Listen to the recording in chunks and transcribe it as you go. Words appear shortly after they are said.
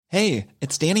Hey,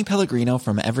 it's Danny Pellegrino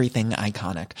from Everything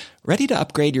Iconic. Ready to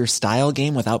upgrade your style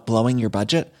game without blowing your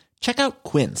budget? Check out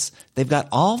Quince. They've got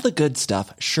all the good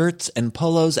stuff, shirts and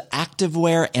polos,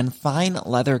 activewear, and fine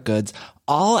leather goods,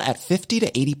 all at 50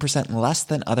 to 80% less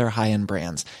than other high-end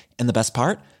brands. And the best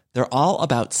part? They're all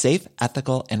about safe,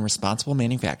 ethical, and responsible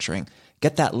manufacturing.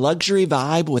 Get that luxury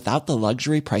vibe without the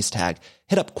luxury price tag.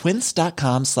 Hit up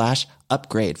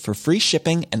quince.com/upgrade for free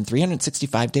shipping and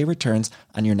 365-day returns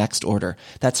on your next order.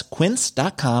 That's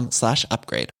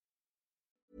quince.com/upgrade.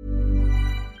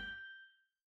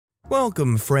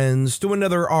 Welcome, friends, to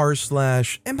another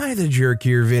r/Am I the Jerk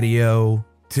Here video.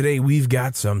 Today we've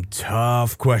got some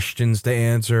tough questions to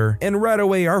answer, and right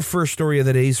away our first story of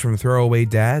the day is from Throwaway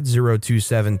Dad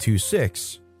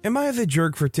 02726. Am I the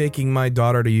jerk for taking my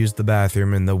daughter to use the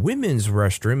bathroom in the women's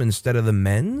restroom instead of the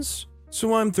men's?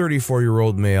 So I'm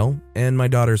 34-year-old male, and my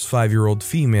daughter's 5-year-old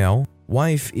female.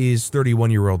 Wife is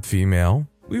 31-year-old female.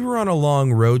 We were on a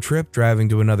long road trip driving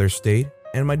to another state,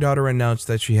 and my daughter announced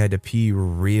that she had to pee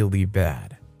really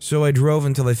bad. So I drove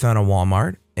until I found a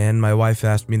Walmart, and my wife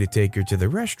asked me to take her to the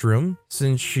restroom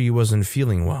since she wasn't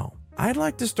feeling well. I'd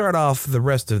like to start off the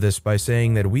rest of this by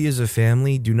saying that we as a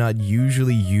family do not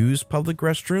usually use public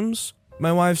restrooms.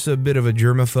 My wife's a bit of a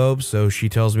germaphobe, so she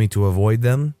tells me to avoid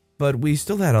them. But we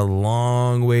still had a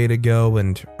long way to go,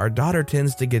 and our daughter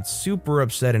tends to get super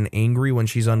upset and angry when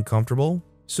she's uncomfortable.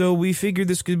 So we figured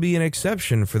this could be an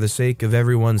exception for the sake of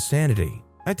everyone's sanity.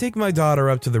 I take my daughter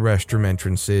up to the restroom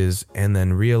entrances and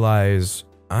then realize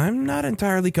I'm not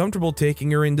entirely comfortable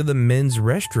taking her into the men's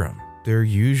restroom. They're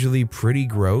usually pretty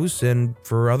gross, and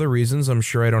for other reasons I'm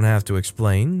sure I don't have to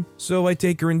explain. So I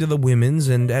take her into the women's,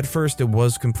 and at first it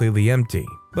was completely empty.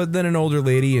 But then an older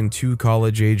lady and 2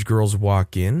 college-age girls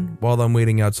walk in while I'm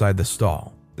waiting outside the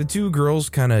stall. The 2 girls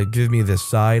kind of give me this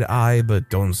side eye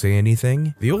but don't say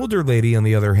anything. The older lady, on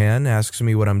the other hand, asks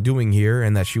me what I'm doing here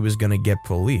and that she was gonna get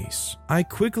police. I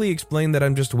quickly explain that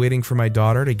I'm just waiting for my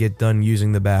daughter to get done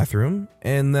using the bathroom,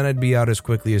 and then I'd be out as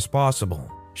quickly as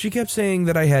possible. She kept saying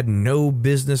that I had no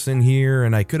business in here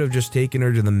and I could have just taken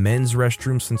her to the men's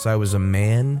restroom since I was a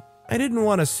man. I didn't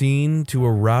want a scene to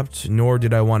erupt, nor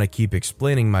did I want to keep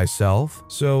explaining myself,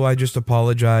 so I just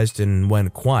apologized and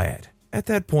went quiet. At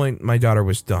that point, my daughter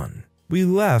was done. We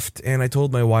left and I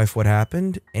told my wife what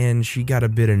happened, and she got a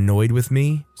bit annoyed with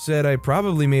me, said I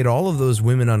probably made all of those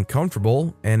women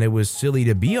uncomfortable and it was silly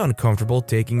to be uncomfortable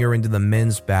taking her into the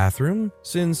men's bathroom,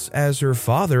 since as her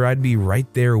father I'd be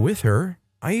right there with her.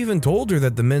 I even told her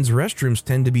that the men's restrooms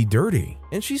tend to be dirty,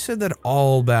 and she said that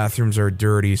all bathrooms are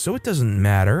dirty, so it doesn't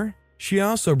matter. She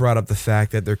also brought up the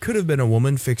fact that there could have been a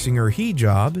woman fixing her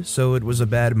hijab, so it was a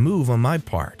bad move on my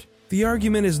part. The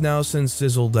argument is now since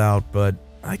sizzled out, but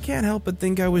I can't help but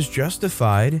think I was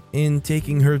justified in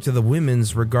taking her to the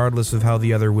women's regardless of how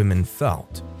the other women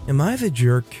felt. Am I the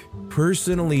jerk?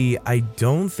 Personally, I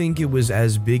don't think it was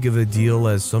as big of a deal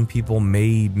as some people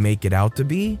may make it out to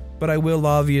be, but I will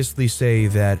obviously say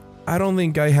that I don't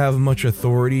think I have much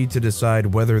authority to decide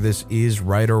whether this is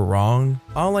right or wrong.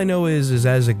 All I know is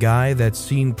as a guy that's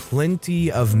seen plenty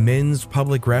of men's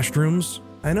public restrooms,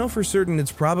 I know for certain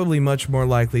it's probably much more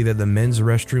likely that the men's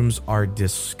restrooms are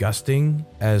disgusting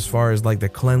as far as like the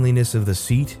cleanliness of the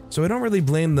seat, so I don't really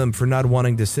blame them for not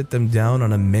wanting to sit them down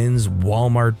on a men's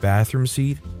Walmart bathroom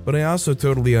seat, but I also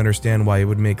totally understand why it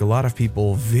would make a lot of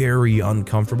people very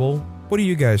uncomfortable. What do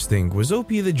you guys think? Was OP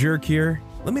the jerk here?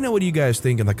 Let me know what you guys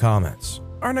think in the comments.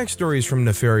 Our next story is from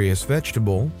Nefarious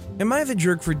Vegetable. Am I the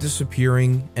jerk for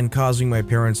disappearing and causing my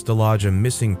parents to lodge a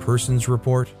missing persons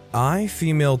report? I,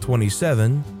 female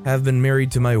 27, have been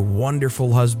married to my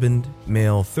wonderful husband,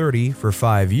 male 30, for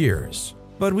 5 years.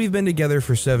 But we've been together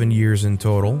for 7 years in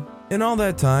total. In all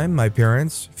that time, my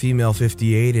parents, female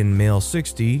 58 and male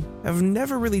 60, have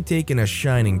never really taken a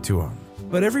shining to him.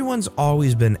 But everyone's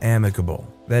always been amicable.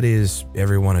 That is,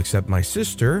 everyone except my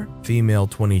sister, female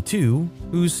 22,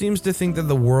 who seems to think that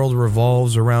the world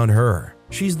revolves around her.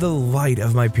 She's the light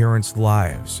of my parents'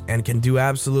 lives and can do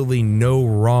absolutely no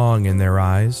wrong in their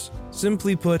eyes.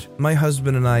 Simply put, my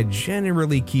husband and I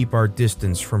generally keep our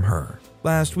distance from her.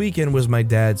 Last weekend was my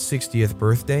dad's 60th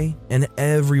birthday, and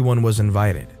everyone was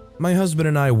invited. My husband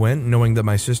and I went knowing that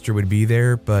my sister would be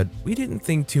there, but we didn't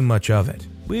think too much of it.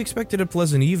 We expected a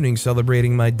pleasant evening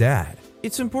celebrating my dad.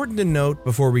 It's important to note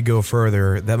before we go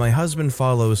further that my husband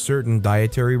follows certain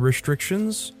dietary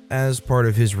restrictions as part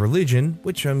of his religion,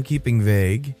 which I'm keeping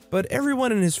vague, but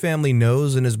everyone in his family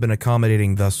knows and has been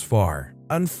accommodating thus far.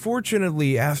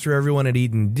 Unfortunately, after everyone had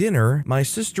eaten dinner, my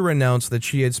sister announced that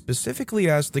she had specifically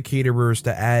asked the caterers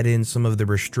to add in some of the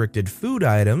restricted food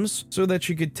items so that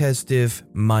she could test if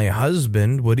my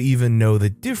husband would even know the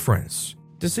difference.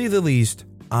 To say the least,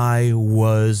 I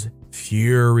was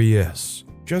furious.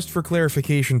 Just for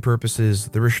clarification purposes,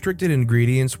 the restricted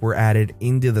ingredients were added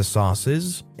into the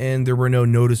sauces, and there were no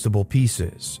noticeable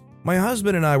pieces. My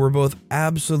husband and I were both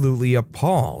absolutely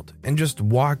appalled and just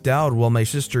walked out while my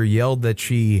sister yelled that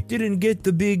she didn't get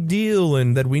the big deal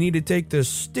and that we need to take the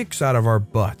sticks out of our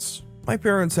butts. My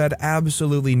parents had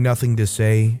absolutely nothing to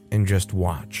say and just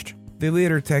watched. They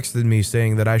later texted me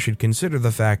saying that I should consider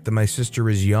the fact that my sister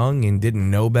is young and didn't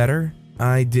know better.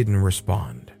 I didn't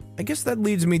respond. I guess that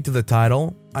leads me to the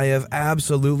title. I have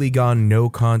absolutely gone no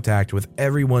contact with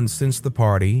everyone since the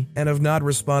party and have not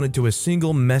responded to a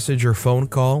single message or phone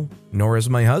call, nor has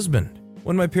my husband.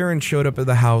 When my parents showed up at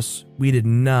the house, we did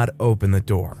not open the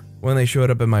door. When they showed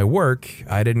up at my work,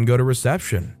 I didn't go to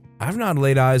reception. I've not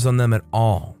laid eyes on them at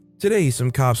all. Today,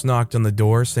 some cops knocked on the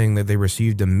door saying that they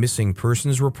received a missing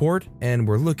persons report and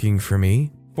were looking for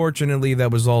me. Fortunately,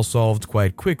 that was all solved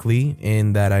quite quickly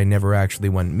in that I never actually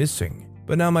went missing.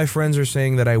 But now my friends are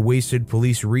saying that I wasted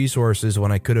police resources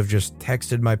when I could have just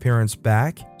texted my parents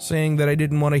back, saying that I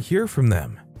didn't want to hear from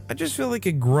them. I just feel like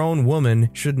a grown woman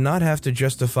should not have to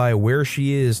justify where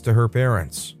she is to her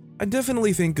parents. I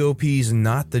definitely think OP's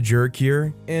not the jerk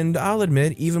here, and I'll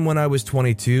admit, even when I was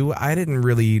 22, I didn't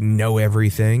really know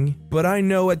everything. But I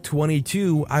know at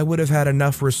 22, I would have had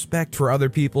enough respect for other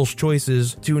people's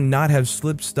choices to not have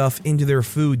slipped stuff into their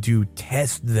food to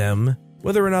test them.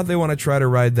 Whether or not they want to try to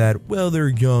ride that, well, they're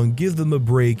young, give them a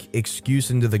break, excuse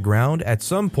into the ground, at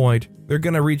some point, they're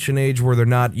going to reach an age where they're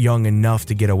not young enough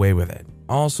to get away with it.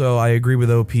 Also, I agree with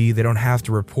OP, they don't have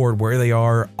to report where they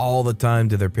are all the time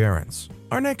to their parents.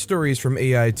 Our next story is from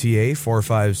AITA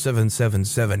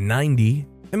 4577790.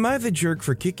 Am I the jerk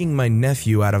for kicking my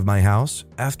nephew out of my house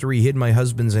after he hid my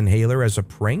husband's inhaler as a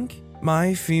prank?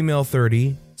 My female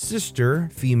 30, sister,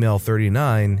 female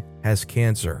 39, has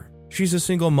cancer. She's a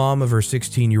single mom of her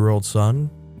 16-year-old son.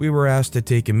 We were asked to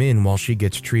take him in while she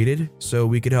gets treated so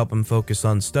we could help him focus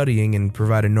on studying and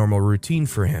provide a normal routine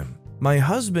for him. My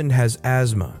husband has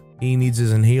asthma. He needs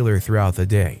his inhaler throughout the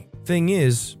day. Thing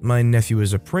is, my nephew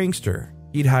is a prankster.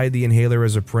 He'd hide the inhaler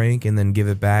as a prank and then give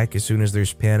it back as soon as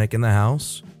there's panic in the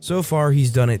house. So far,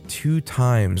 he's done it 2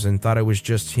 times and thought it was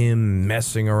just him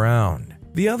messing around.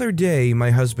 The other day,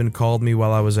 my husband called me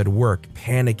while I was at work,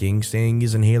 panicking, saying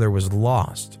his inhaler was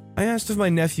lost. I asked if my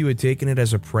nephew had taken it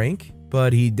as a prank,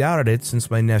 but he doubted it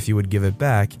since my nephew would give it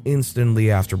back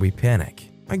instantly after we panic.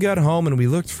 I got home and we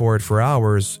looked for it for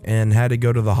hours and had to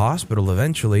go to the hospital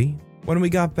eventually. When we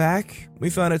got back, we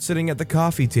found it sitting at the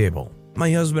coffee table. My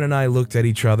husband and I looked at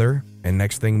each other, and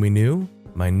next thing we knew,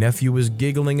 my nephew was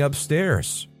giggling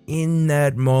upstairs. In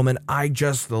that moment, I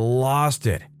just lost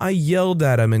it. I yelled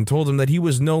at him and told him that he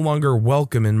was no longer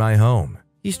welcome in my home.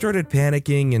 He started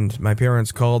panicking and my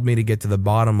parents called me to get to the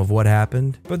bottom of what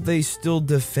happened, but they still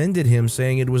defended him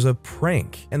saying it was a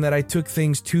prank and that I took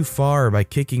things too far by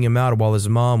kicking him out while his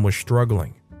mom was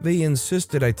struggling. They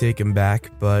insisted I take him back,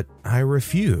 but I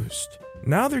refused.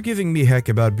 Now they're giving me heck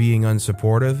about being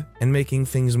unsupportive and making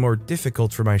things more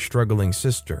difficult for my struggling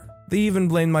sister. They even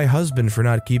blame my husband for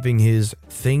not keeping his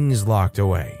things locked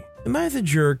away. Am I the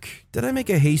jerk? Did I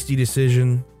make a hasty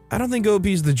decision? I don't think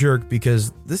OP's the jerk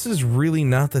because this is really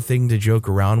not the thing to joke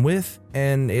around with,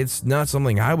 and it's not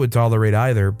something I would tolerate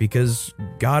either because,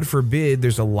 God forbid,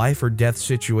 there's a life or death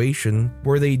situation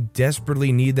where they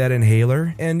desperately need that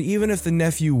inhaler, and even if the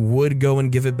nephew would go and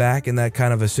give it back in that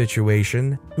kind of a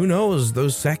situation, who knows,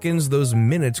 those seconds, those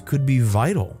minutes could be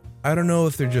vital. I don't know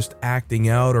if they're just acting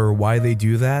out or why they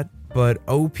do that, but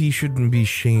OP shouldn't be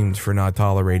shamed for not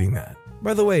tolerating that.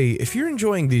 By the way, if you're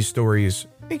enjoying these stories,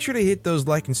 make sure to hit those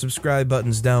like and subscribe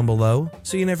buttons down below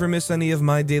so you never miss any of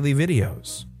my daily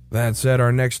videos. That said,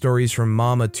 our next story is from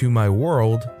Mama to My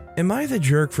World. Am I the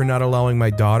jerk for not allowing my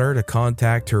daughter to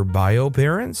contact her bio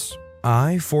parents?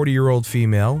 I, 40-year-old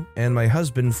female, and my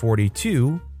husband,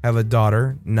 42, have a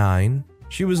daughter, 9.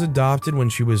 She was adopted when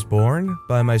she was born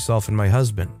by myself and my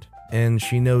husband, and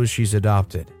she knows she's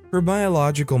adopted. Her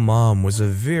biological mom was a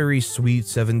very sweet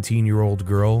 17-year-old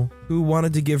girl who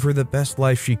wanted to give her the best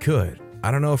life she could. I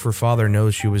don't know if her father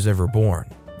knows she was ever born.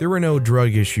 There were no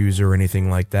drug issues or anything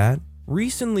like that.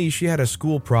 Recently, she had a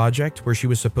school project where she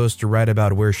was supposed to write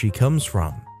about where she comes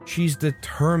from. She's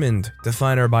determined to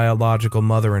find her biological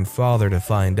mother and father to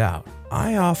find out.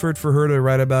 I offered for her to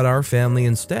write about our family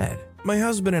instead. My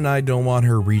husband and I don't want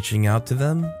her reaching out to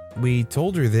them. We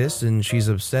told her this and she's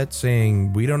upset,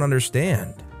 saying we don't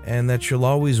understand and that she'll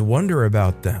always wonder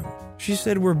about them. She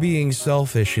said we're being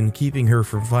selfish and keeping her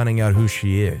from finding out who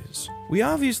she is. We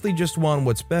obviously just want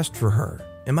what's best for her.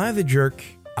 Am I the jerk?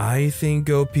 I think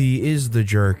OP is the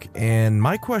jerk, and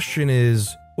my question is,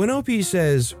 When OP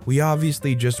says, we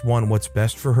obviously just want what's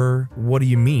best for her, what do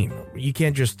you mean? You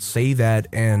can't just say that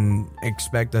and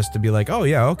expect us to be like, oh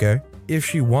yeah, okay. If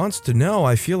she wants to know,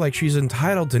 I feel like she's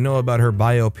entitled to know about her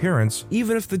bio parents,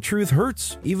 even if the truth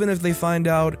hurts, even if they find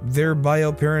out their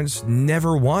bio parents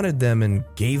never wanted them and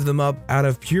gave them up out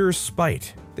of pure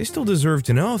spite. They still deserve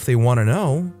to know if they want to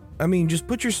know. I mean, just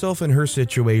put yourself in her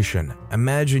situation.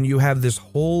 Imagine you have this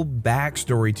whole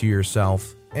backstory to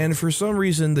yourself, and for some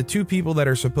reason, the two people that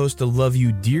are supposed to love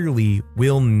you dearly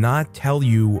will not tell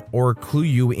you or clue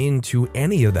you into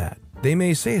any of that. They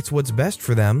may say it's what's best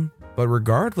for them, but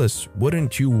regardless,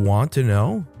 wouldn't you want to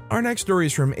know? Our next story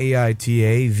is from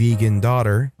AITA, Vegan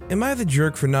Daughter. Am I the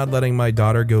jerk for not letting my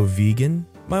daughter go vegan?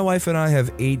 My wife and I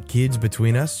have 8 kids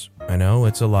between us. I know,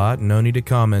 it's a lot, no need to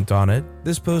comment on it.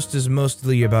 This post is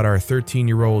mostly about our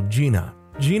 13-year-old Gina.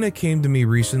 Gina came to me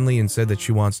recently and said that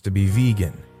she wants to be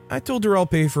vegan. I told her I'll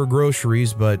pay for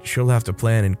groceries, but she'll have to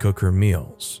plan and cook her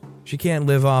meals. She can't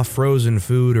live off frozen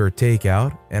food or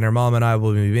takeout, and her mom and I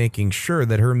will be making sure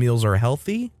that her meals are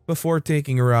healthy before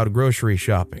taking her out grocery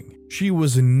shopping. She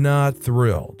was not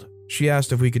thrilled. She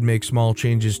asked if we could make small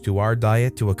changes to our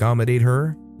diet to accommodate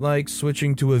her, like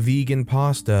switching to a vegan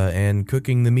pasta and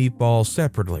cooking the meatballs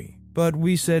separately. But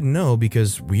we said no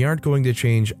because we aren't going to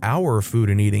change our food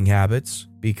and eating habits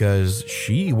because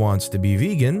she wants to be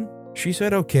vegan. She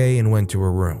said okay and went to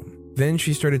her room. Then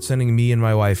she started sending me and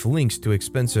my wife links to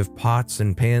expensive pots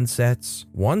and pan sets.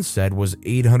 One set was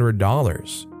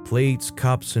 $800, plates,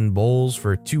 cups, and bowls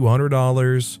for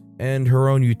 $200, and her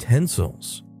own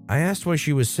utensils. I asked why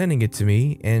she was sending it to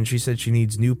me, and she said she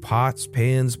needs new pots,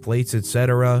 pans, plates,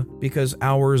 etc. because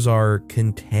ours are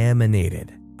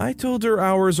contaminated. I told her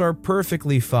ours are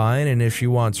perfectly fine, and if she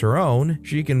wants her own,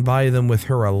 she can buy them with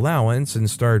her allowance and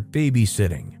start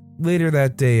babysitting. Later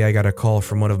that day, I got a call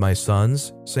from one of my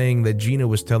sons saying that Gina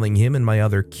was telling him and my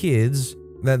other kids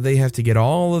that they have to get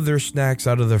all of their snacks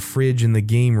out of the fridge in the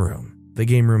game room. The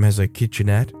game room has a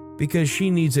kitchenette because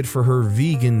she needs it for her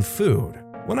vegan food.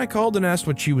 When I called and asked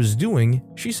what she was doing,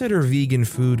 she said her vegan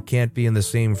food can't be in the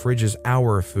same fridge as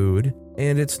our food,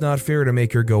 and it's not fair to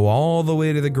make her go all the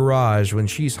way to the garage when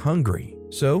she's hungry.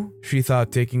 So she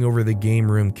thought taking over the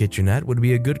game room kitchenette would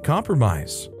be a good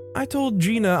compromise. I told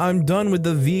Gina I'm done with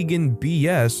the vegan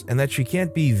BS and that she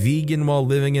can't be vegan while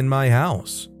living in my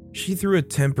house. She threw a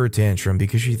temper tantrum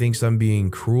because she thinks I'm being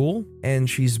cruel, and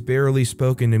she's barely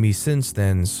spoken to me since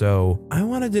then, so I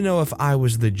wanted to know if I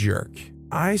was the jerk.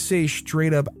 I say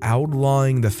straight up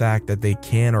outlawing the fact that they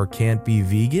can or can't be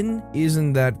vegan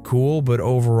isn't that cool, but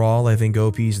overall I think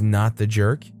OP's not the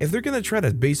jerk. If they're gonna try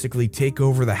to basically take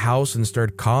over the house and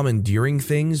start commandeering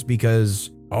things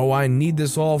because, oh, I need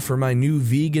this all for my new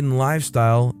vegan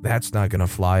lifestyle, that's not gonna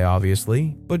fly,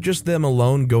 obviously. But just them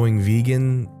alone going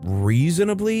vegan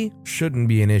reasonably shouldn't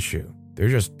be an issue. They're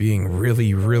just being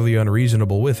really, really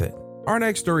unreasonable with it. Our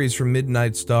next story is from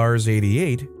Midnight Stars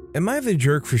 88. Am I the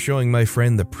jerk for showing my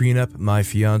friend the prenup my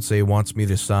fiance wants me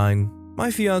to sign? My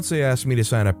fiance asked me to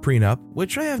sign a prenup,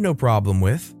 which I have no problem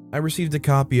with. I received a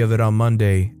copy of it on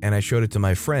Monday, and I showed it to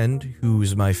my friend,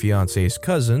 who's my fiance's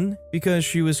cousin, because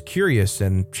she was curious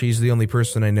and she's the only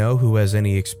person I know who has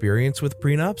any experience with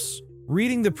prenups.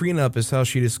 Reading the prenup is how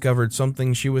she discovered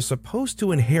something she was supposed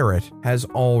to inherit has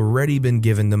already been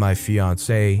given to my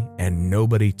fiance, and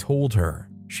nobody told her.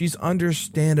 She's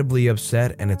understandably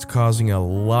upset, and it's causing a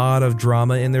lot of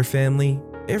drama in their family.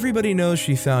 Everybody knows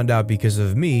she found out because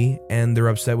of me, and they're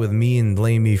upset with me and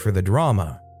blame me for the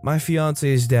drama. My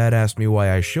fiance's dad asked me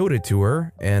why I showed it to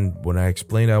her, and when I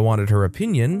explained I wanted her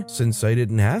opinion, since I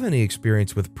didn't have any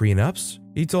experience with prenups,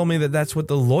 he told me that that's what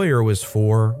the lawyer was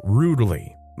for,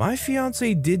 rudely. My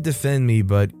fiance did defend me,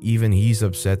 but even he's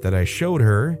upset that I showed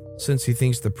her, since he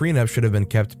thinks the prenup should have been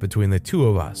kept between the two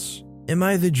of us. Am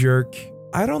I the jerk?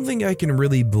 I don't think I can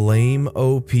really blame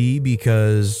OP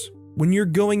because when you're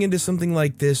going into something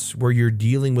like this where you're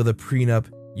dealing with a prenup,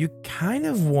 you kind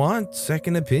of want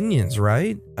second opinions,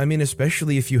 right? I mean,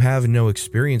 especially if you have no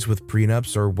experience with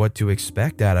prenups or what to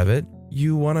expect out of it,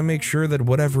 you want to make sure that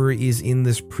whatever is in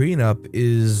this prenup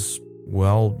is,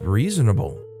 well,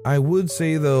 reasonable. I would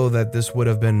say though that this would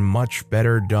have been much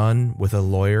better done with a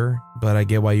lawyer, but I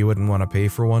get why you wouldn't want to pay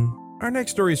for one. Our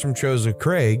next story is from Chosen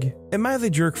Craig. Am I the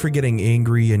jerk for getting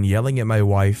angry and yelling at my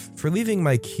wife for leaving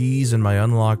my keys in my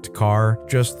unlocked car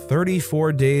just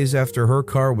 34 days after her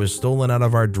car was stolen out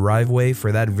of our driveway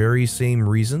for that very same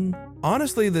reason?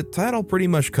 Honestly, the title pretty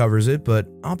much covers it, but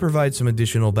I'll provide some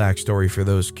additional backstory for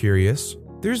those curious.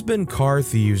 There's been car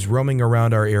thieves roaming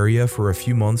around our area for a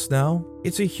few months now.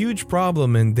 It's a huge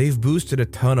problem and they've boosted a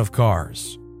ton of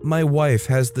cars. My wife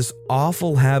has this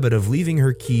awful habit of leaving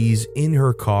her keys in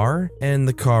her car and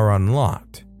the car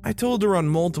unlocked. I told her on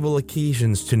multiple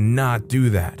occasions to not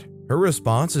do that. Her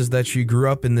response is that she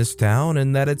grew up in this town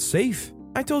and that it's safe.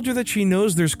 I told her that she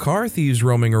knows there's car thieves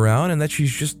roaming around and that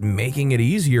she's just making it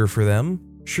easier for them.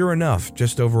 Sure enough,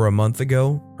 just over a month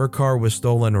ago, her car was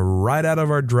stolen right out of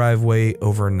our driveway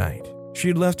overnight.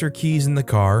 She'd left her keys in the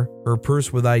car, her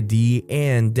purse with ID,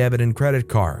 and debit and credit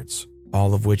cards,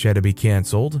 all of which had to be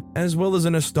canceled, as well as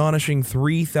an astonishing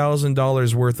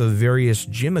 $3,000 worth of various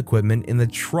gym equipment in the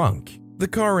trunk. The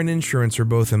car and insurance are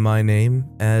both in my name,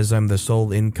 as I'm the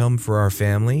sole income for our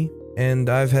family, and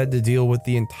I've had to deal with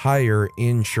the entire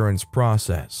insurance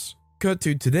process. Cut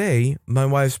to today, my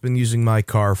wife's been using my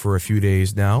car for a few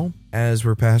days now, as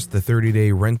we're past the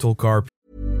 30-day rental car.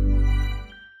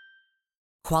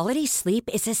 Quality sleep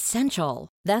is essential.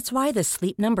 That's why the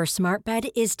Sleep Number Smart Bed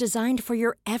is designed for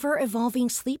your ever-evolving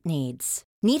sleep needs.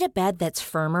 Need a bed that's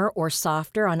firmer or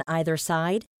softer on either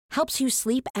side? Helps you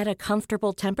sleep at a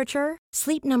comfortable temperature?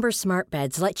 Sleep Number Smart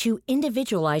Beds let you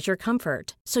individualize your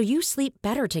comfort, so you sleep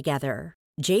better together.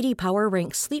 J.D. Power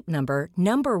ranks Sleep Number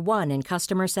number 1 in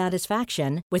customer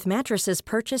satisfaction with mattresses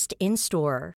purchased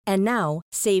in-store. And now,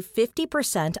 save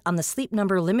 50% on the Sleep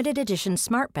Number Limited Edition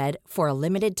Smart Bed for a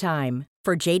limited time.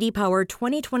 For J.D. Power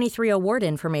 2023 award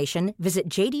information, visit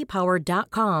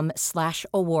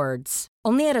jdpower.com/awards.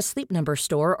 Only at a Sleep Number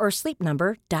store or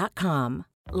sleepnumber.com.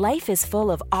 Life is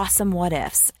full of awesome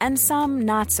what-ifs, and some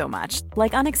not so much,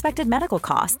 like unexpected medical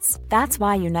costs. That's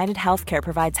why United Healthcare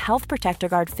provides Health Protector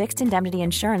Guard fixed indemnity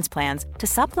insurance plans to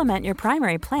supplement your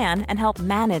primary plan and help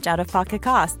manage out-of-pocket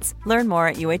costs. Learn more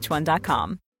at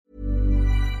uh1.com.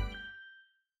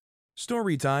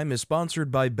 Storytime is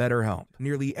sponsored by BetterHelp.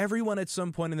 Nearly everyone at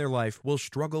some point in their life will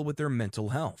struggle with their mental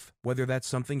health, whether that's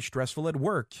something stressful at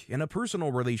work, in a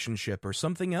personal relationship, or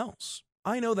something else.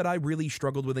 I know that I really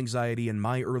struggled with anxiety in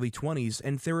my early 20s,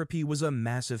 and therapy was a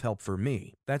massive help for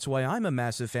me. That's why I'm a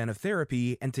massive fan of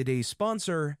therapy and today's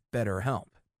sponsor, BetterHelp.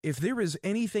 If there is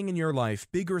anything in your life,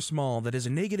 big or small, that is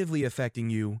negatively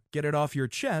affecting you, get it off your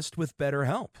chest with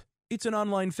BetterHelp. It's an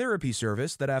online therapy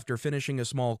service that, after finishing a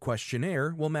small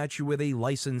questionnaire, will match you with a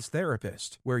licensed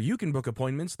therapist, where you can book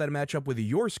appointments that match up with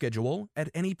your schedule at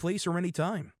any place or any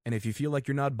time. And if you feel like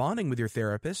you're not bonding with your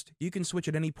therapist, you can switch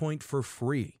at any point for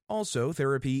free. Also,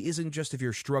 therapy isn't just if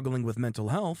you're struggling with mental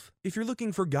health. If you're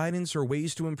looking for guidance or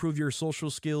ways to improve your social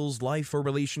skills, life, or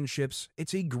relationships,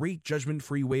 it's a great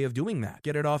judgment-free way of doing that.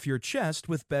 Get it off your chest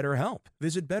with BetterHelp.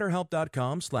 Visit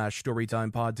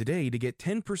BetterHelp.com/StorytimePod today to get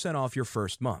 10% off your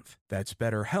first month. That's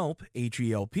BetterHelp,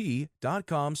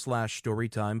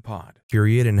 HELP.com/StorytimePod.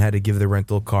 Period, and had to give the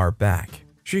rental car back.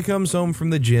 She comes home from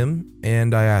the gym,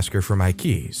 and I ask her for my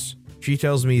keys. She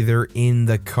tells me they're in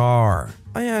the car.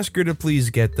 I ask her to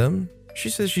please get them. She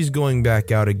says she's going back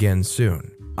out again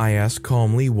soon. I ask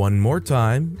calmly one more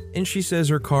time, and she says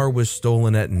her car was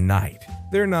stolen at night.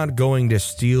 They're not going to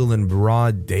steal in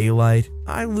broad daylight.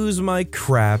 I lose my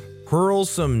crap, hurl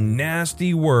some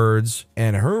nasty words,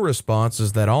 and her response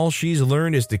is that all she's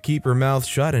learned is to keep her mouth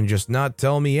shut and just not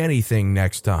tell me anything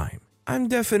next time. I'm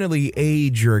definitely a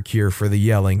jerk here for the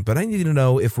yelling, but I need to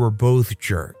know if we're both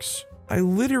jerks. I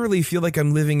literally feel like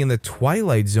I'm living in the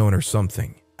Twilight Zone or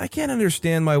something. I can't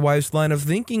understand my wife's line of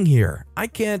thinking here. I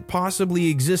can't possibly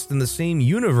exist in the same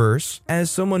universe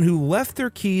as someone who left their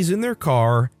keys in their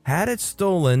car, had it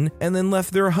stolen, and then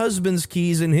left their husband's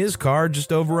keys in his car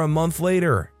just over a month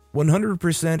later.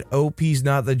 100% OP's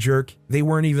not the jerk. They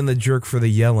weren't even the jerk for the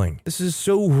yelling. This is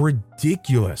so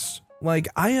ridiculous. Like,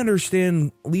 I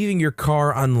understand leaving your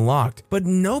car unlocked, but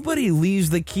nobody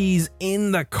leaves the keys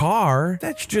in the car.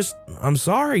 That's just, I'm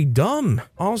sorry, dumb.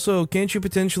 Also, can't you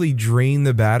potentially drain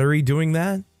the battery doing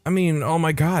that? I mean, oh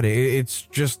my God, it's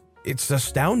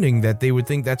astounding that they would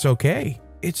think that's okay.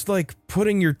 It's like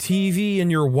putting your TV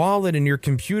and your wallet and your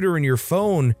computer and your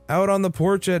phone out on the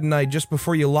porch at night just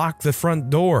before you lock the front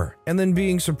door, and then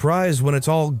being surprised when it's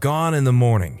all gone in the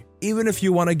morning. Even if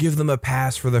you want to give them a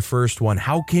pass for the first one,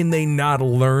 how can they not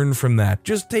learn from that?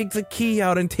 Just take the key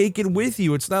out and take it with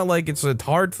you. It's not like it's a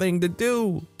hard thing to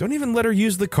do. Don't even let her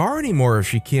use the car anymore if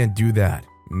she can't do that.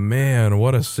 Man,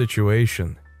 what a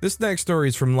situation. This next story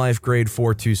is from Life Grade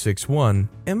 4261.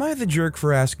 Am I the jerk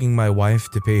for asking my wife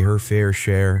to pay her fair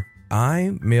share?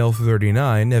 I, male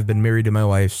 39, have been married to my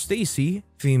wife Stacy,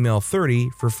 female 30,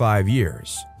 for 5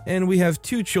 years, and we have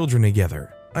 2 children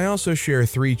together. I also share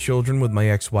 3 children with my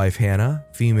ex-wife Hannah,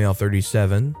 female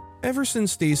 37. Ever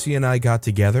since Stacy and I got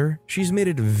together, she's made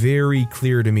it very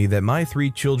clear to me that my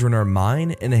 3 children are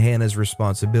mine and Hannah's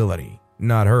responsibility,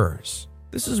 not hers.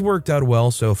 This has worked out well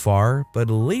so far, but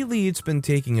lately it's been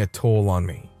taking a toll on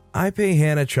me. I pay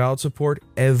Hannah child support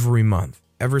every month.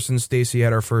 Ever since Stacy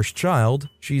had our first child,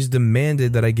 she's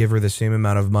demanded that I give her the same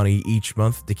amount of money each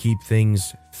month to keep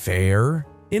things fair.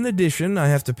 In addition, I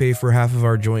have to pay for half of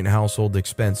our joint household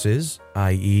expenses,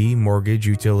 i.e. mortgage,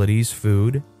 utilities,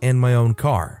 food, and my own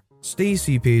car.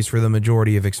 Stacy pays for the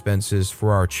majority of expenses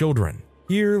for our children.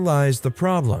 Here lies the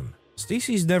problem.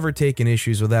 Stacy's never taken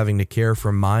issues with having to care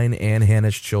for mine and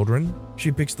Hannah's children.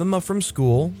 She picks them up from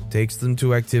school, takes them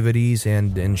to activities,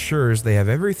 and ensures they have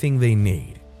everything they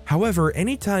need. However,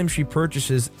 anytime she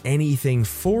purchases anything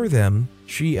for them,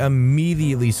 she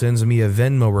immediately sends me a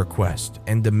Venmo request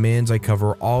and demands I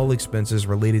cover all expenses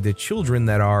related to children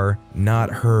that are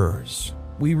not hers.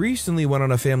 We recently went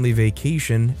on a family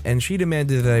vacation, and she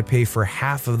demanded that I pay for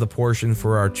half of the portion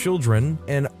for our children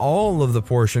and all of the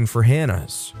portion for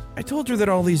Hannah's. I told her that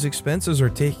all these expenses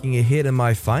are taking a hit in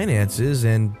my finances,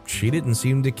 and she didn't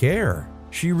seem to care.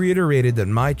 She reiterated that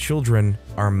my children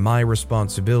are my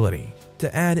responsibility.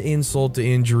 To add insult to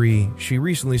injury, she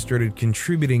recently started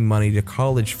contributing money to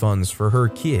college funds for her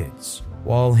kids,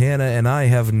 while Hannah and I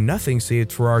have nothing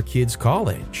saved for our kids'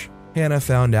 college. Hannah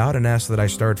found out and asked that I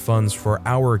start funds for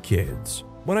our kids.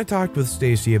 When I talked with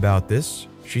Stacy about this,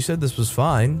 she said this was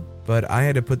fine, but I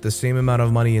had to put the same amount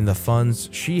of money in the funds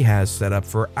she has set up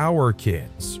for our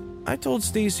kids. I told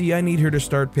Stacy I need her to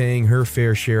start paying her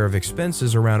fair share of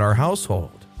expenses around our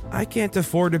household. I can't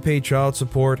afford to pay child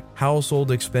support, household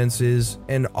expenses,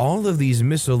 and all of these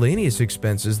miscellaneous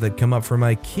expenses that come up for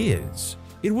my kids.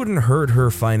 It wouldn't hurt her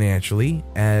financially,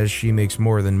 as she makes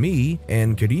more than me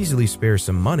and could easily spare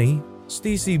some money.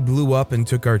 Stacy blew up and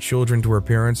took our children to her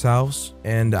parents' house,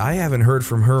 and I haven't heard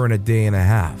from her in a day and a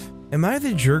half. Am I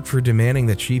the jerk for demanding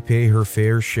that she pay her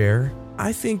fair share?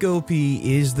 I think OP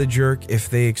is the jerk if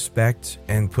they expect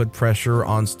and put pressure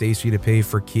on Stacy to pay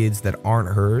for kids that aren't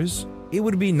hers. It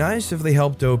would be nice if they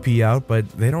helped OP out, but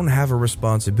they don't have a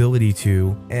responsibility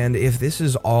to. And if this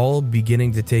is all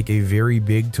beginning to take a very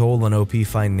big toll on OP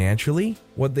financially,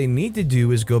 what they need to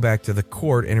do is go back to the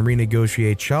court and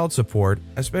renegotiate child support,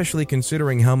 especially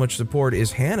considering how much support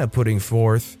is Hannah putting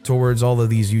forth towards all of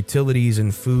these utilities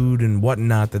and food and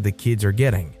whatnot that the kids are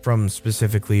getting from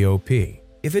specifically OP.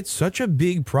 If it's such a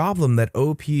big problem that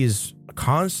OP is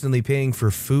constantly paying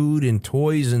for food and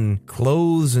toys and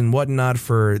clothes and whatnot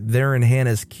for their and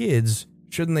Hannah's kids,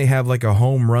 shouldn't they have like a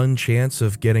home run chance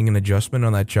of getting an adjustment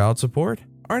on that child support?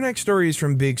 Our next story is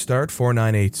from Big Start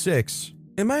 4986.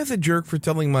 Am I the jerk for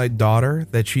telling my daughter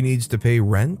that she needs to pay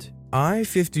rent? I,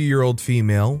 50-year-old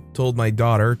female, told my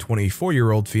daughter,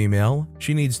 24-year-old female,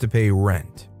 she needs to pay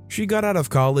rent. She got out of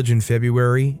college in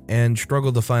February and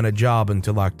struggled to find a job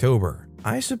until October.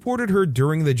 I supported her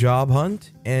during the job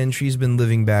hunt, and she's been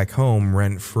living back home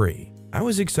rent-free. I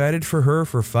was excited for her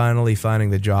for finally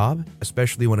finding the job,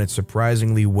 especially when it's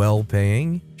surprisingly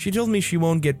well-paying. She told me she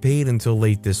won't get paid until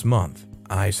late this month.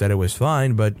 I said it was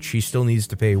fine, but she still needs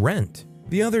to pay rent.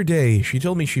 The other day, she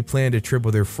told me she planned a trip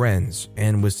with her friends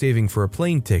and was saving for a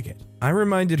plane ticket. I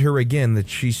reminded her again that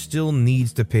she still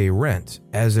needs to pay rent,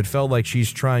 as it felt like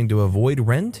she's trying to avoid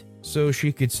rent so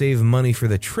she could save money for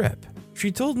the trip. She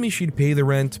told me she'd pay the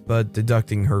rent, but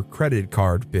deducting her credit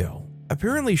card bill.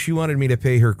 Apparently, she wanted me to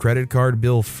pay her credit card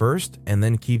bill first and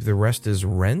then keep the rest as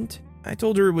rent. I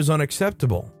told her it was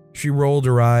unacceptable. She rolled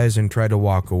her eyes and tried to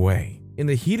walk away. In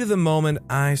the heat of the moment,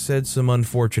 I said some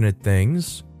unfortunate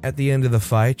things. At the end of the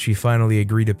fight, she finally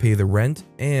agreed to pay the rent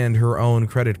and her own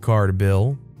credit card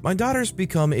bill. My daughter's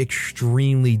become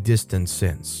extremely distant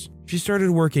since. She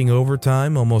started working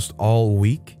overtime almost all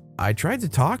week. I tried to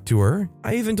talk to her.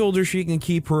 I even told her she can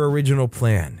keep her original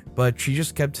plan, but she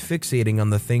just kept fixating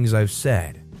on the things I've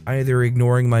said, either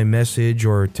ignoring my message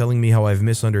or telling me how I've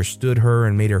misunderstood her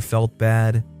and made her felt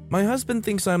bad. My husband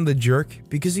thinks I'm the jerk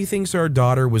because he thinks our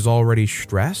daughter was already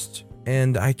stressed,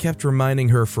 and I kept reminding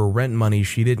her for rent money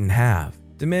she didn't have.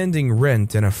 Demanding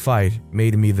rent in a fight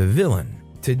made me the villain.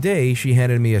 Today, she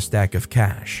handed me a stack of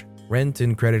cash, rent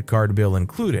and credit card bill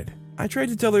included. I tried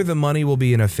to tell her the money will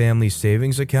be in a family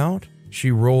savings account. She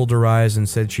rolled her eyes and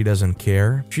said she doesn't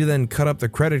care. She then cut up the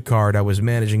credit card I was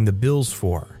managing the bills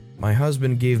for. My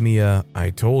husband gave me a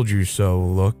 "I told you so"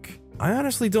 look. I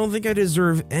honestly don't think I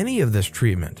deserve any of this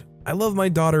treatment. I love my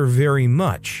daughter very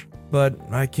much, but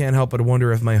I can't help but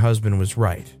wonder if my husband was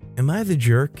right. Am I the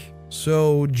jerk?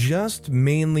 So just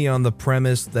mainly on the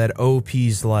premise that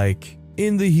OP's like,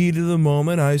 in the heat of the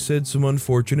moment, I said some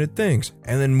unfortunate things,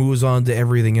 and then moves on to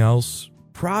everything else.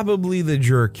 Probably the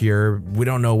jerk here. We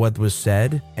don't know what was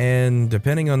said, and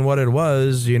depending on what it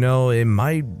was, it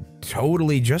might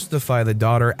totally justify the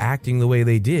daughter acting the way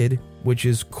they did, which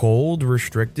is cold,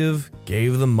 restrictive,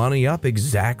 gave the money up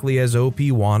exactly as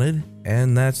OP wanted,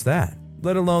 and that's that.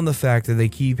 let alone the fact that they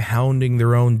keep hounding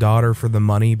their own daughter for the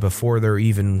money before they're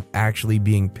even actually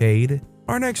being paid.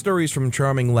 Our next story is from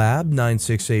Charming Lab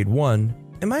 9681.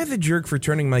 Am I the jerk for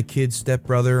turning my kid's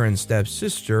stepbrother and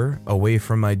stepsister away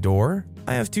from my door?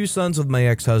 I have 2 sons with my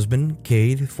ex-husband,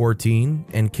 Cade, 14,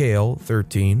 and Kale,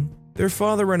 13. Their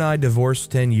father and I divorced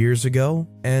 10 years ago,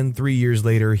 and 3 years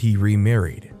later he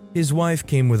remarried. His wife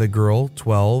came with a girl,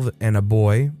 12, and a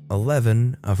boy,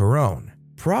 11, of her own.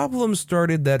 Problems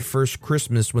started that first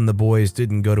Christmas when the boys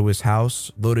didn't go to his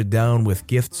house, loaded down with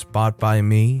gifts bought by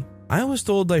me. I was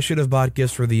told I should have bought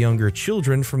gifts for the younger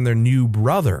children from their new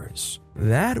brothers.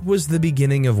 That was the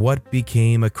beginning of what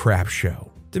became a crap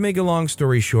show. To make a long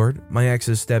story short, my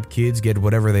ex's stepkids get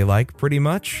whatever they like, pretty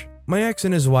much. My ex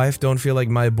and his wife don't feel like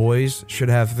my boys should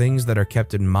have things that are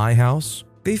kept in my house.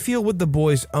 They feel what the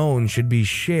boys own should be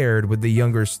shared with the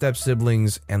younger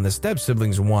step-siblings, and the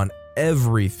step-siblings want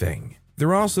everything.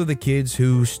 They're also the kids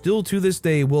who, still to this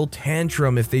day, will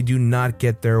tantrum if they do not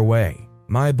get their way.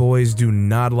 My boys do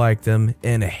not like them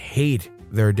and hate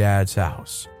their dad's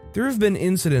house. There have been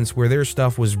incidents where their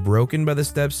stuff was broken by the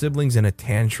step-siblings in a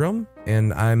tantrum,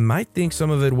 and I might think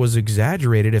some of it was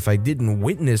exaggerated if I didn't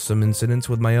witness some incidents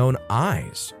with my own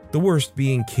eyes. The worst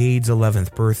being Cade's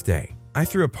 11th birthday. I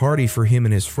threw a party for him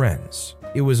and his friends.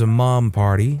 It was a mom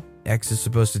party. Ex is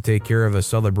supposed to take care of a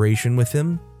celebration with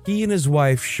him. He and his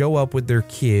wife show up with their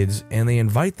kids and they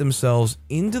invite themselves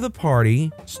into the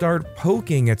party, start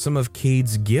poking at some of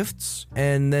Cade's gifts,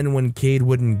 and then when Cade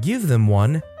wouldn't give them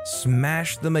one,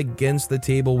 smash them against the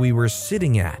table we were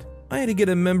sitting at. I had to get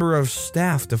a member of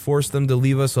staff to force them to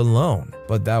leave us alone,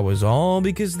 but that was all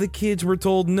because the kids were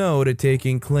told no to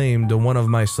taking claim to one of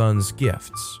my son's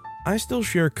gifts. I still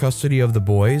share custody of the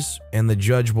boys, and the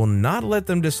judge will not let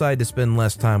them decide to spend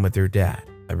less time with their dad.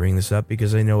 I bring this up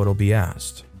because I know it'll be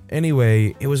asked.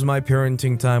 Anyway, it was my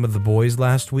parenting time with the boys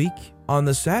last week. On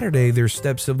the Saturday, their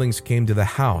step-siblings came to the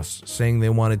house saying they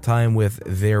wanted time with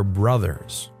their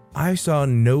brothers. I saw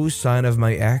no sign of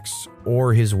my ex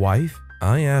or his wife.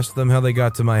 I asked them how they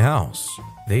got to my house.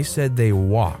 They said they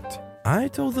walked. I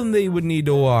told them they would need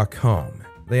to walk home.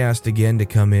 They asked again to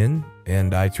come in,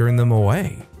 and I turned them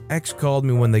away. Ex called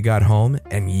me when they got home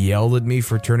and yelled at me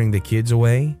for turning the kids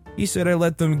away. He said I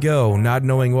let them go, not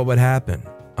knowing what would happen.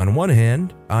 On one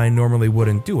hand, I normally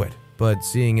wouldn't do it, but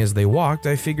seeing as they walked,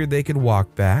 I figured they could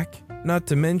walk back. Not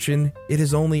to mention, it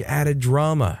has only added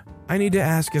drama. I need to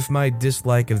ask if my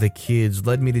dislike of the kids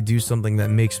led me to do something that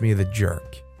makes me the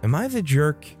jerk. Am I the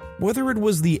jerk? Whether it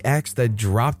was the ex that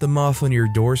dropped them off on your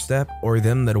doorstep or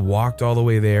them that walked all the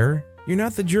way there, you're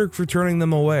not the jerk for turning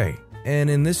them away. And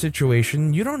in this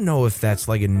situation, you don't know if that's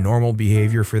like a normal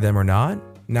behavior for them or not.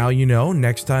 Now you know,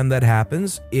 next time that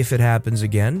happens, if it happens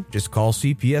again, just call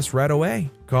CPS right away.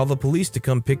 Call the police to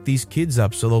come pick these kids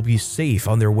up so they'll be safe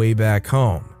on their way back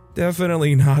home.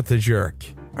 Definitely not the jerk.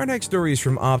 Our next story is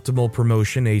from Optimal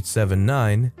Promotion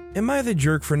 879. Am I the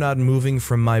jerk for not moving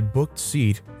from my booked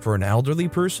seat for an elderly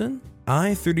person?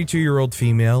 I, 32-year-old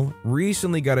female,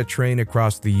 recently got a train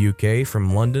across the UK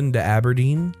from London to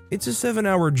Aberdeen. It's a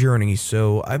 7-hour journey,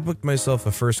 so I booked myself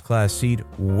a first-class seat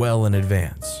well in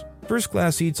advance.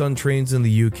 First-class seats on trains in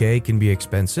the UK can be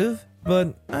expensive,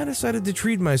 but I decided to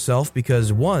treat myself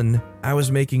because 1, I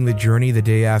was making the journey the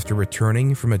day after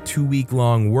returning from a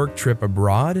 2-week-long work trip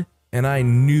abroad, and I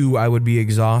knew I would be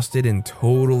exhausted and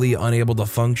totally unable to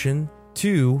function.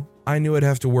 2, I knew I'd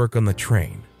have to work on the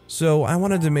train, so I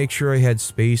wanted to make sure I had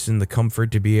space and the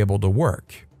comfort to be able to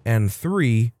work. And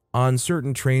 3, on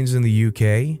certain trains in the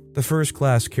UK, the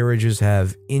first-class carriages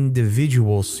have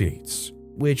individual seats,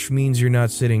 which means you're not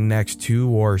sitting next to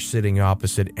or sitting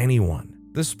opposite anyone.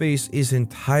 The space is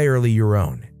entirely your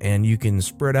own, and you can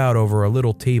spread out over a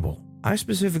little table. I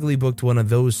specifically booked one of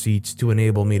those seats to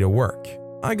enable me to work.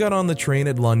 I got on the train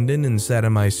at London and sat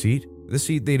in my seat. The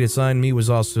seat they'd assigned me was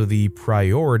also the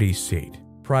priority seat.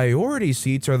 Priority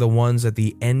seats are the ones at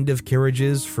the end of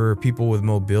carriages for people with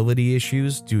mobility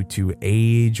issues due to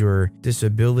age or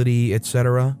disability,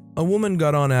 etc. A woman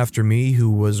got on after me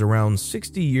who was around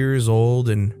 60 years old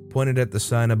and pointed at the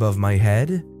sign above my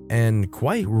head and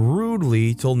quite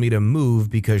rudely told me to move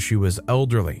because she was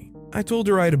elderly. I told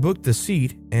her I'd booked the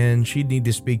seat and she'd need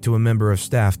to speak to a member of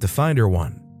staff to find her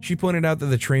one. She pointed out that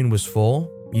the train was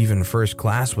full, even first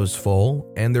class was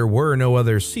full, and there were no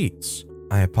other seats.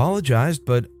 I apologized,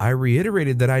 but I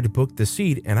reiterated that I'd booked the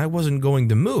seat and I wasn't going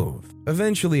to move.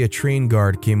 Eventually, a train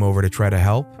guard came over to try to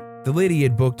help. The lady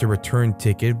had booked a return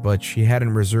ticket, but she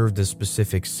hadn't reserved a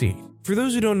specific seat. For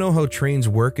those who don't know how trains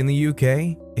work in the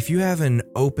UK, if you have an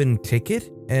open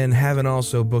ticket and haven't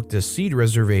also booked a seat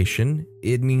reservation,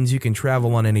 it means you can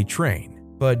travel on any train.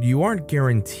 but you aren't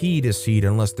guaranteed a seat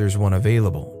unless there's one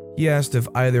available. He asked if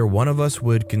either one of us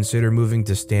would consider moving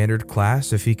to standard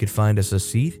class if he could find us a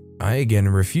seat. I again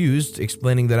refused,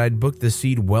 explaining that I'd booked the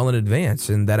seat well in advance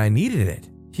and that I needed it.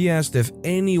 He asked if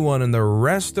anyone in the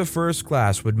rest of first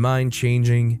class would mind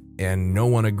changing, and no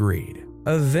one agreed.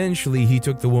 Eventually, he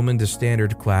took the woman to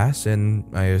standard class and,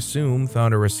 I assume,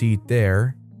 found her a seat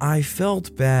there. I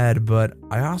felt bad, but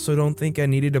I also don't think I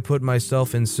needed to put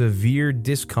myself in severe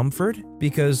discomfort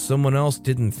because someone else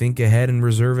didn't think ahead and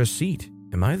reserve a seat.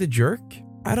 Am I the jerk?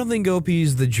 I don't think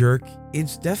OP's the jerk.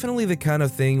 It's definitely the kind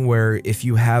of thing where if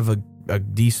you have a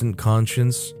decent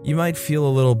conscience, you might feel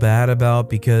a little bad about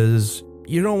because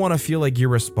you don't want to feel like you're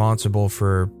responsible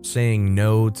for saying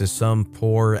no to some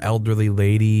poor elderly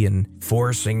lady and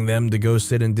forcing them to go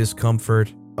sit in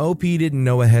discomfort. OP didn't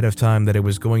know ahead of time that it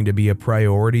was going to be a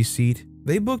priority seat.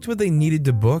 They booked what they needed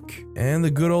to book, and the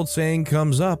good old saying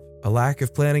comes up, a lack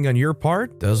of planning on your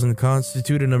part doesn't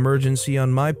constitute an emergency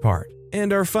on my part.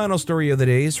 And our final story of the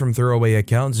day is from throwaway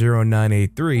account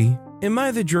 0983. Am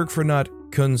I the jerk for not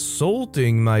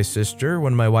consulting my sister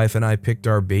when my wife and I picked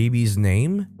our baby's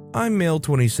name? I'm male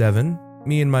 27.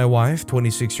 Me and my wife,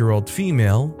 26-year-old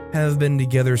female, have been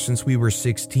together since we were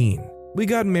 16. We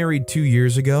got married 2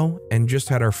 years ago and just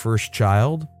had our first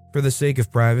child. For the sake of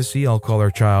privacy, I'll call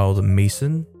our child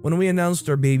Mason. When we announced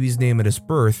our baby's name at his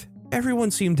birth,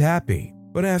 everyone seemed happy.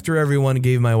 But after everyone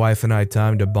gave my wife and I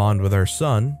time to bond with our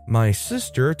son, my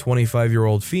sister,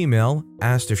 25-year-old female,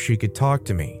 asked if she could talk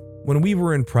to me. When we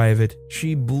were in private,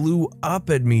 she blew up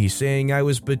at me saying I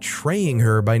was betraying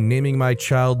her by naming my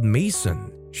child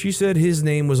Mason. She said his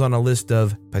name was on a list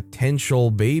of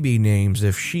potential baby names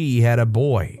if she had a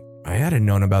boy. I hadn't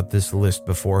known about this list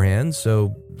beforehand,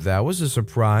 so that was a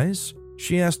surprise.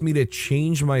 She asked me to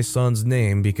change my son's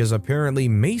name because apparently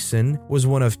Mason was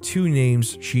one of 2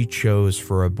 names she chose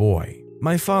for a boy.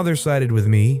 My father sided with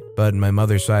me, but my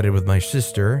mother sided with my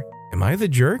sister. Am I the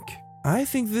jerk? I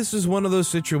think this is one of those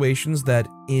situations that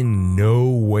in no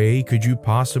way could you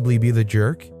possibly be the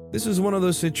jerk. This is one of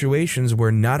those situations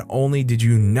where not only did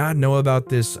you not know about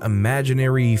this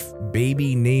imaginary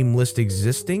baby name list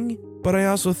existing, but I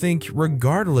also think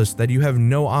regardless that you have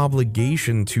no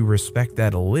obligation to respect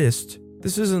that list.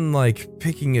 This isn't like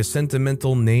picking a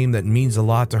sentimental name that means a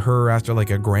lot to her after like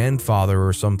a grandfather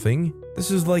or something. This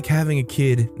is like having a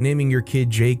kid, naming your kid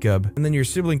Jacob, and then your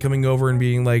sibling coming over and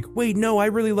being like, wait, no, I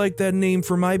really like that name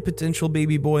for my potential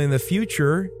baby boy in the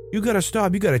future. You gotta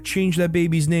stop, you gotta change that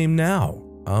baby's name now.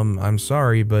 I'm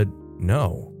sorry, but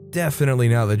no, definitely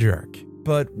not the jerk.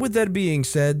 But with that being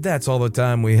said, that's all the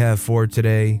time we have for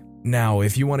today. Now,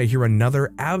 if you want to hear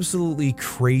another absolutely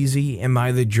crazy Am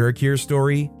I the Jerk Here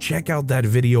story, check out that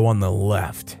video on the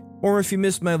left. Or if you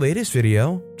missed my latest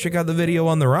video, check out the video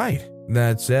on the right.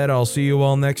 That said, I'll see you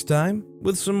all next time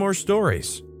with some more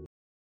stories.